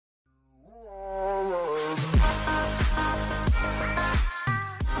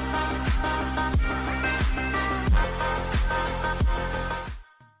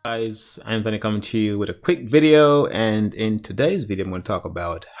Guys, I'm going to come to you with a quick video, and in today's video I'm going to talk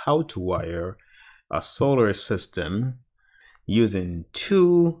about how to wire a solar system using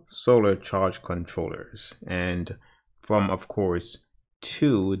two solar charge controllers and from, of course,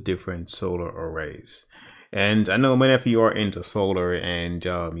 two different solar arrays. And I know many of you are into solar, and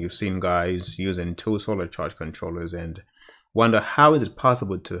you've seen guys using two solar charge controllers and wonder how is it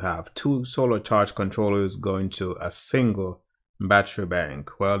possible to have two solar charge controllers going to a single battery bank.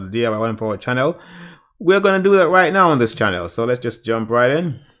 Well, the DIY1Forward channel, we're going to do that right now on this channel. So let's just jump right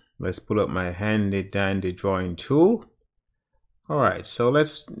in. Let's pull up my handy dandy drawing tool. All right, so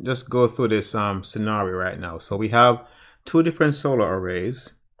let's just go through this scenario right now. So we have two different solar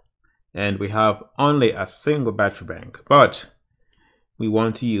arrays and we have only a single battery bank, but we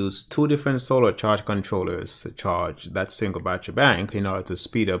want to use two different solar charge controllers to charge that single battery bank in order to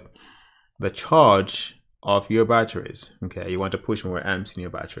speed up the charge of your batteries. Okay, you want to push more amps in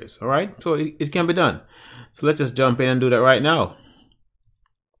your batteries. All right, so it can be done. So let's just jump in and do that right now.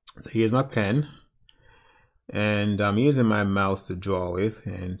 So here's my pen and I'm using my mouse to draw with,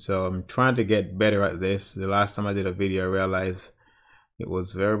 and so I'm trying to get better at this. The last time I did a video I realized it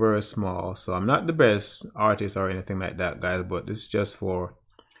was very small, so I'm not the best artist or anything like that, guys, but this is just for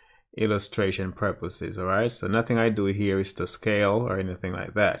illustration purposes. All right, so nothing I do here is to scale or anything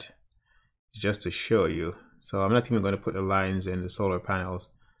like that, just to show you. So I'm not even going to put the lines in the solar panels,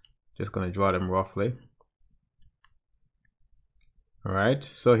 just going to draw them roughly. All right,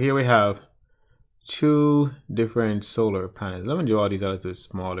 so here we have two different solar panels. Let me draw these a little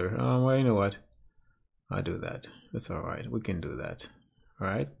smaller. Well, you know what, I'll do that. That's all right, we can do that. All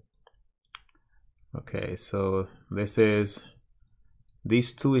right, okay, so this is,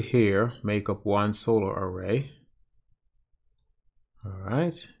 these two here make up one solar array. All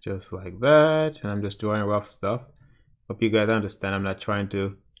right, just like that. And I'm just drawing rough stuff. Hope you guys understand I'm not trying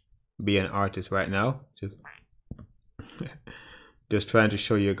to be an artist right now. Just trying to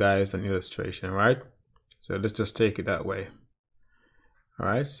show you guys an illustration, right? So let's just take it that way. All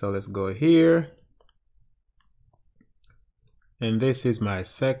right, so let's go here. And this is my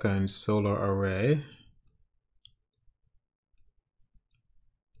second solar array.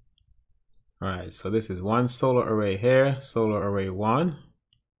 All right, so this is one solar array here, solar array 1,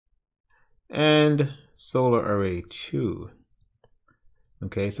 and solar array 2.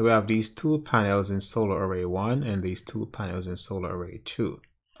 Okay, so we have these two panels in solar array 1 and these two panels in solar array 2.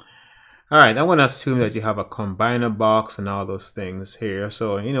 All right, I'm going to assume that you have a combiner box and all those things here.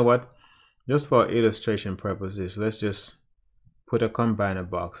 So you know what, just for illustration purposes, let's just put a combiner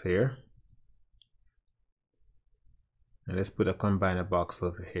box here. And let's put a combiner box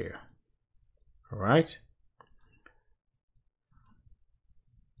over here. All right,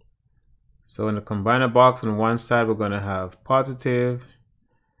 so in the combiner box on one side we're going to have positive,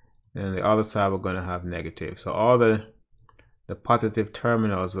 and on the other side we're going to have negative. So all the positive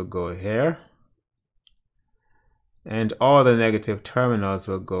terminals will go here and all the negative terminals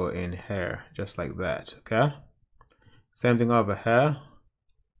will go in here, just like that. Okay, same thing over here,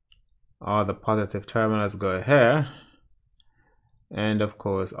 all the positive terminals go here, and of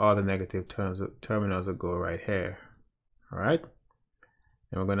course all the negative terminals will go right here. All right,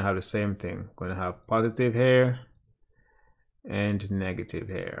 and we're going to have the same thing. We're going to have positive here and negative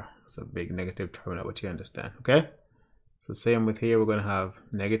here. It's a big negative terminal, but you understand. Okay, so same with here, we're going to have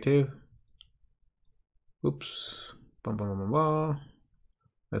negative. Oops,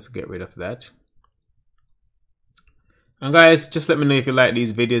 let's get rid of that. And guys, just let me know if you like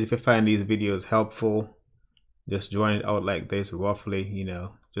these videos, if you find these videos helpful. Just drawing it out like this roughly, you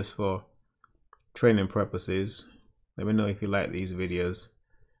know, just for training purposes. Let me know if you like these videos.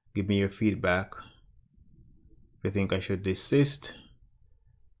 Give me your feedback. If you think I should desist,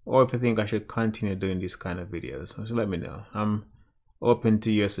 or if you think I should continue doing these kind of videos, so let me know. I'm open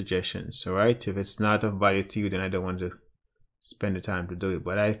to your suggestions. All right, if it's not of value to you, then I don't want to spend the time to do it.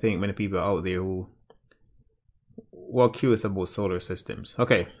 But I think many people out there who are curious about solar systems.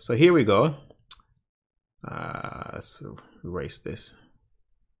 Okay, so here we go. Let's erase this.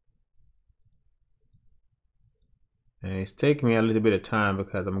 And it's taking me a little bit of time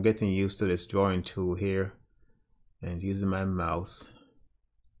because I'm getting used to this drawing tool here and using my mouse.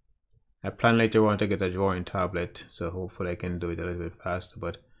 I plan later on to get a drawing tablet, so hopefully I can do it a little bit faster,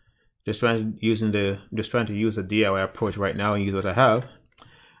 but just trying to use the DIY approach right now and use what I have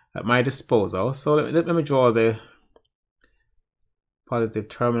at my disposal. So let me draw the positive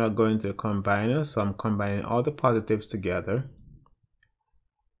terminal going to the combiner. So I'm combining all the positives together,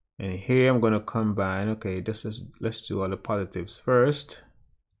 and here I'm going to combine. Okay, let's do all the positives first.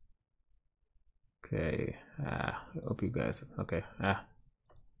 Okay, I hope you guys, okay,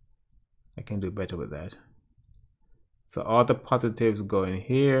 I can do better with that. So all the positives go in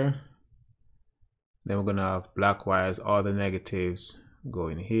here. Then we're gonna have black wires, all the negatives go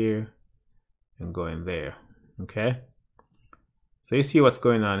in here and go in there. Okay. So you see what's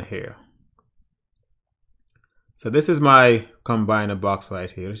going on here. So this is my combiner box right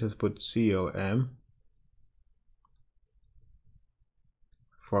here. Let's just put COM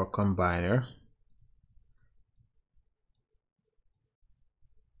for combiner.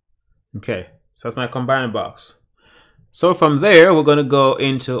 Okay, so that's my combiner box. So from there, we're going to go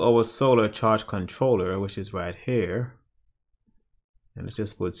into our solar charge controller, which is right here. And let's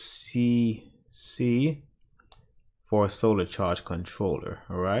just put CC for solar charge controller.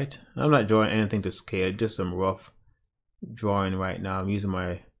 All right. I'm not drawing anything to scale, just some rough drawing right now. I'm using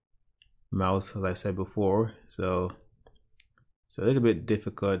my mouse, as I said before. So it's a little bit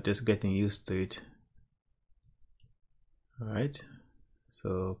difficult, just getting used to it. All right.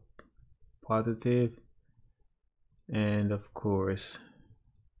 So positive. And of course,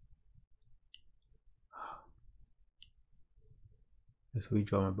 let's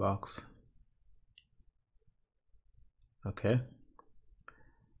redraw my box. Okay.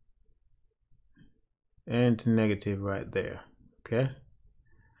 And negative right there. Okay.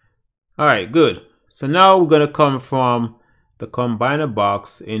 All right, good. So now we're going to come from the combiner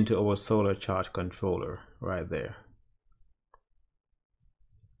box into our solar charge controller right there.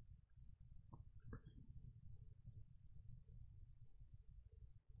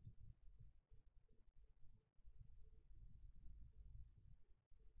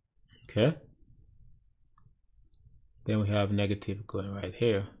 Okay. Then we have negative going right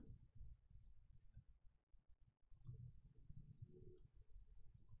here.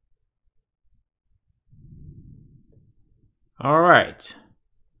 All right.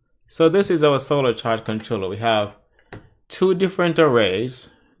 So this is our solar charge controller. We have two different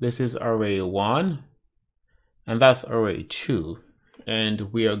arrays. This is array 1 and that's array 2.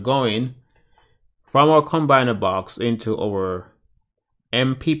 And we are going from our combiner box into our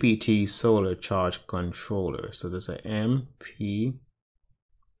MPPT solar charge controller. So there's an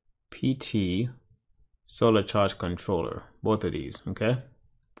MPPT solar charge controller, both of these. Okay.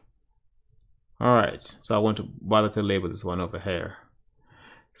 All right. So I want to bother to label this one over here.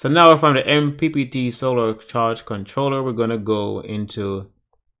 So now from the MPPT solar charge controller, we're going to go into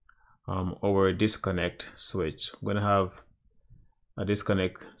our disconnect switch. We're going to have a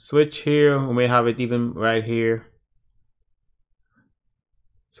disconnect switch here. We may have it even right here.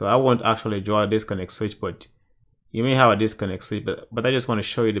 So I won't actually draw a disconnect switch, but you may have a disconnect switch, but I just want to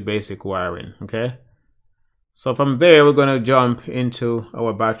show you the basic wiring. Okay. So from there, we're going to jump into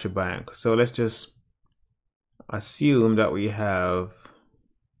our battery bank. So let's just assume that we have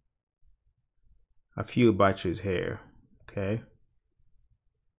a few batteries here. Okay.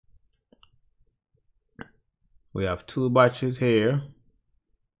 We have 2 batteries here.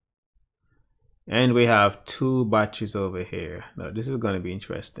 And we have 2 batteries over here. Now this is going to be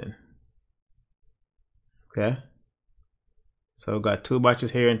interesting. Okay. So we've got 2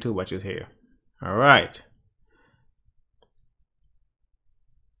 batteries here and 2 batteries here. All right.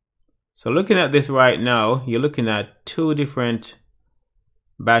 So looking at this right now, you're looking at 2 different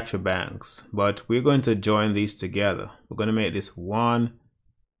battery banks, but we're going to join these together. We're going to make this one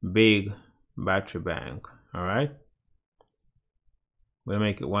big battery bank. All right. We're going to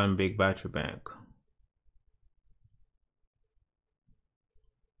make it one big battery bank.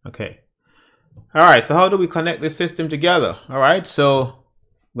 Okay. All right. So how do we connect this system together? All right. So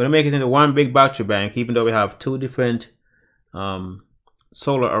we're going to make it into one big battery bank, even though we have 2 different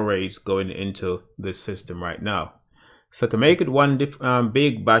solar arrays going into this system right now. So to make it one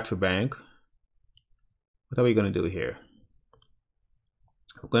big battery bank, what are we going to do here?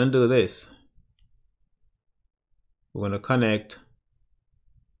 We're going to do this. We're going to connect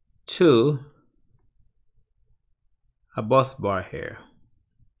to a bus bar here.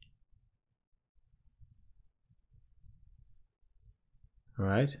 All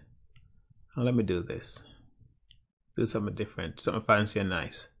right. Now let me do this. Do something different, something fancy and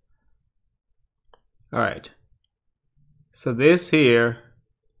nice. All right. So this here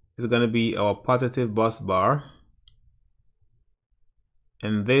is going to be our positive bus bar.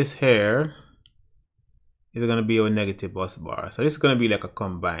 And this here is going to be our negative bus bar. So this is going to be like a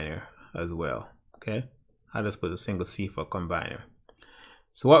combiner as well. Okay. I'll just put a single C for combiner.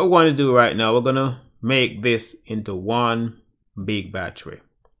 So what we want to do right now, we're going to make this into one big battery.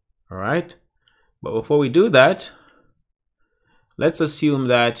 All right. But before we do that, let's assume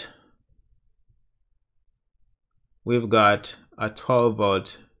that we've got a 12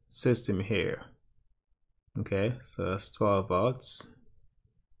 volt system here. Okay, so that's 12 volts.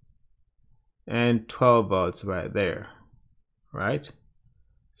 and 12 volts right there, right?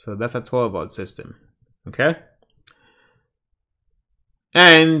 So that's a 12 volt system, okay?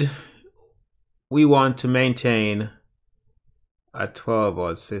 And we want to maintain a 12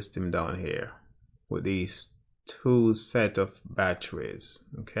 volt system down here with these two set of batteries,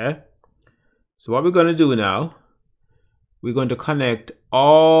 okay? So what we're going to do now, we're going to connect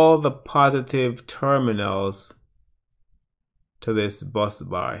all the positive terminals to this bus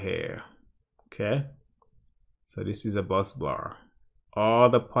bar here, okay? So this is a bus bar. All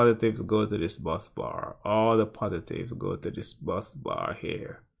the positives go to this bus bar. All the positives go to this bus bar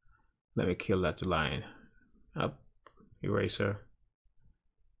here. Let me kill that line. Up, eraser,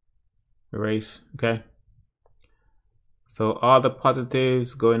 erase, okay? So all the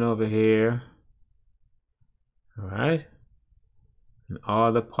positives going over here, all right? And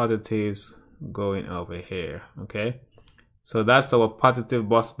all the positives going over here, okay? So that's our positive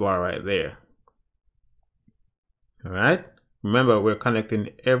bus bar right there, all right? Remember, we're connecting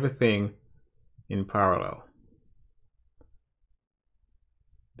everything in parallel.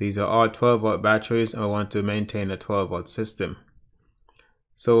 These are all 12 volt batteries, and we want to maintain a 12 volt system.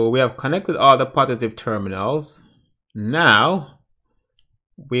 So we have connected all the positive terminals. Now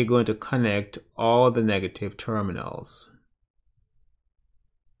we're going to connect all the negative terminals.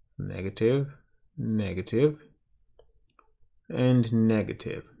 Negative, negative, and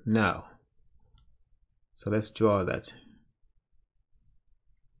negative. Now, so let's draw that.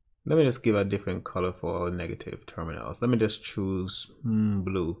 Let me just give a different color for all negative terminals. Let me just choose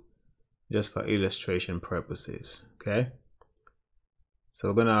blue, just for illustration purposes, okay? So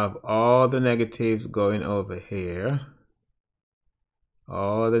we're gonna have all the negatives going over here.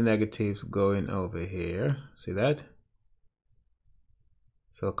 All the negatives going over here. See that?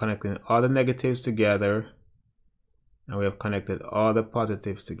 So connecting all the negatives together, and we have connected all the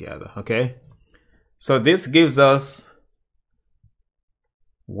positives together, okay? So this gives us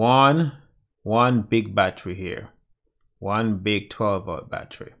one big battery here, one big 12 volt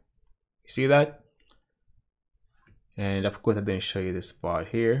battery. You see that? And of course I didn't show you this part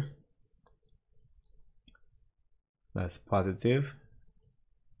here. That's positive,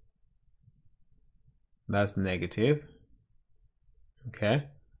 that's negative, okay?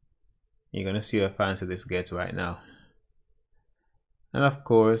 You're gonna see how fancy this gets right now. And of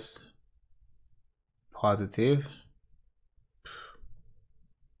course positive,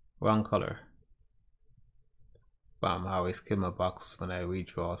 wrong color. Bam, I always kill my box when I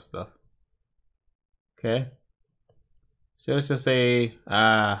redraw stuff. Okay. So let's just say,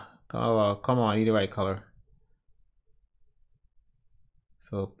 come on, I need the right color.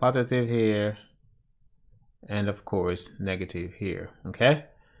 So positive here, and of course negative here, okay?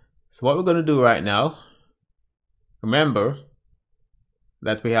 So what we're gonna do right now, remember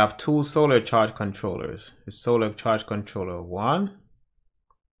that we have two solar charge controllers. The solar charge controller 1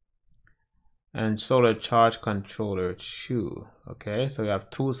 and solar charge controller 2. Okay, so we have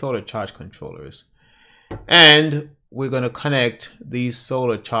two solar charge controllers, and we're going to connect these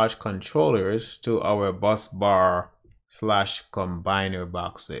solar charge controllers to our bus bar / combiner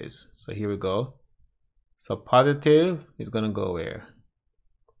boxes. So here we go. So positive is going to go where?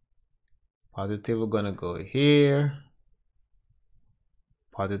 Positive is going to go here.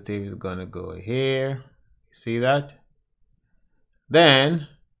 Positive is going to go here. You see that? Then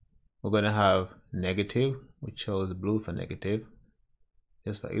we're going to have negative. We chose blue for negative,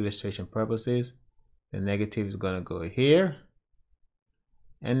 just for illustration purposes. The negative is going to go here,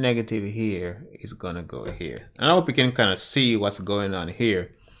 and negative here is going to go here. And I hope you can kind of see what's going on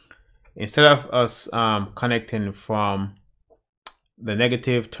here. Instead of us connecting from the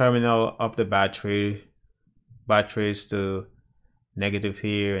negative terminal of the batteries to negative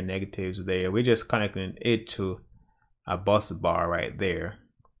here and negatives there, we're just connecting it to a bus bar right there,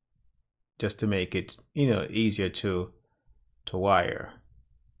 just to make it, you know, easier to wire.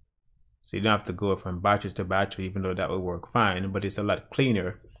 So you don't have to go from battery to battery, even though that will work fine, but it's a lot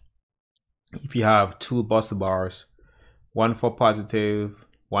cleaner if you have two bus bars, one for positive,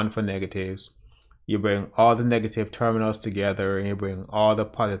 one for negatives. You bring all the negative terminals together and you bring all the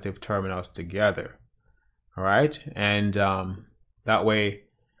positive terminals together. All right, and that way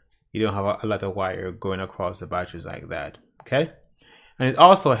you don't have a lot of wire going across the batteries like that. Okay, and it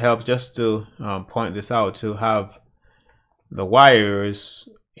also helps, just to point this out, to have the wires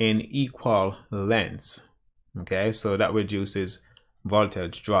in equal lengths. Okay, so that reduces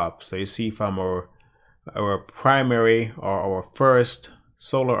voltage drop. So you see from our primary, or our first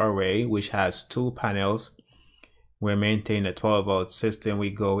solar array, which has two panels, we maintain a 12 volt system. We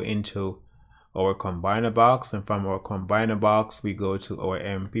go into our combiner box, and from our combiner box we go to our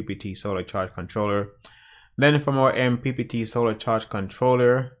MPPT solar charge controller. Then from our MPPT solar charge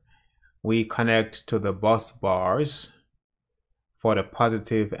controller we connect to the bus bars for the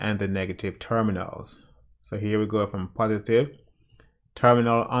positive and the negative terminals. So here we go from positive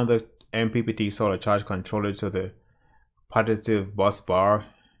terminal on the MPPT solar charge controller to the positive bus bar,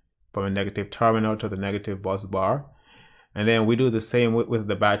 from a negative terminal to the negative bus bar. And then we do the same with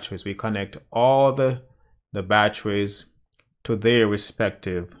the batteries. We connect all the batteries to their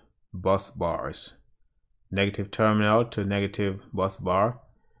respective bus bars. Negative terminal to negative bus bar,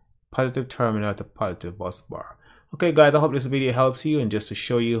 positive terminal to positive bus bar. Okay guys, I hope this video helps you, and just to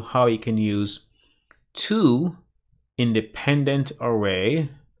show you how you can use two independent array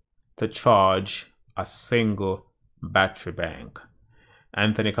to charge a single battery bank.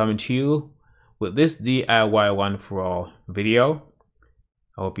 Anthony coming to you with this DIY one for all video.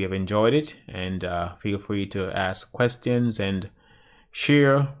 I hope you have enjoyed it, and feel free to ask questions and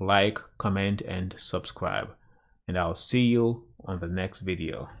share, like, comment, and subscribe. And I'll see you on the next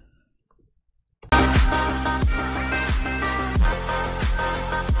video.